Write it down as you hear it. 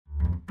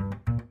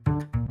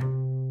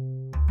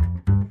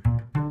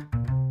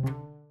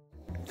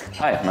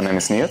Hi, my name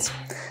is Nils.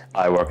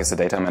 I work as a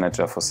data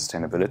manager for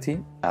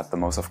sustainability at the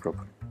MOSOLF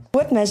Gruppe.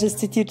 What measures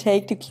did you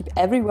take to keep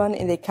everyone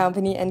in the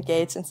company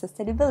engaged in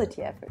sustainability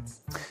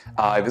efforts?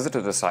 I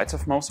visited the sites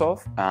of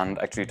MOSOLF and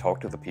actually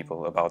talked to the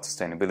people about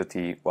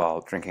sustainability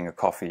while drinking a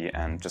coffee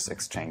and just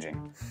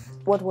exchanging.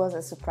 What was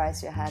a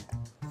surprise you had?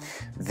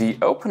 The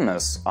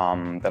openness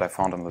that I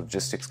found in the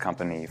logistics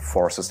company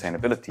for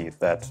sustainability,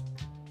 that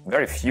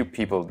very few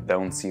people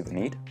don't see the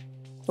need.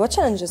 What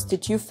challenges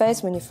did you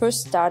face when you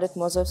first started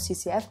MOSOLF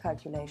CCF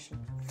calculation?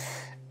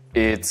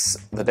 It's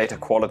the data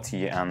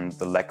quality and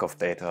the lack of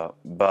data,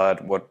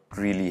 but what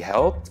really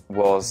helped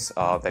was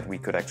that we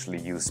could actually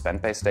use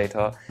spend-based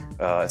data,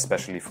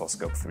 especially for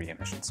Scope 3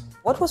 emissions.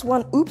 What was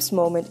one oops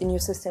moment in your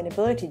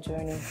sustainability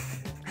journey?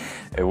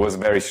 It was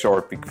very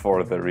short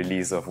before the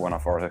release of one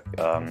of our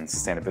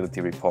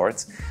sustainability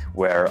reports,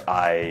 where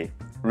I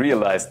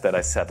realized that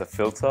I set a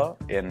filter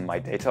in my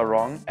data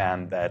wrong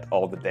and that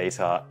all the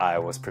data I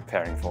was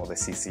preparing for the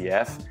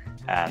CCF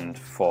and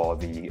for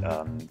the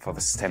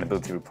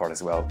sustainability report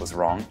as well was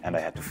wrong, and I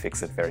had to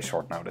fix it very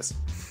short notice.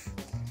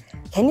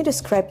 Can you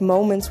describe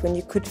moments when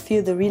you could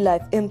feel the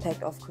real-life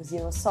impact of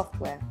Cozero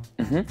software?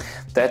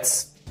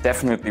 That's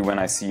definitely when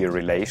I see a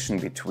relation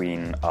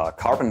between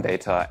carbon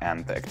data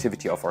and the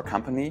activity of our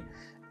company.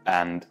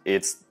 And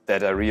it's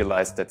that I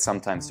realized that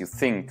sometimes you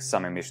think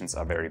some emissions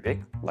are very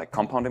big, like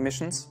compound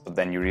emissions, but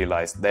then you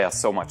realize they are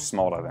so much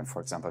smaller than,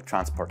 for example,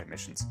 transport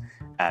emissions.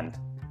 And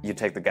you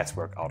take the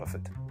guesswork out of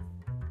it.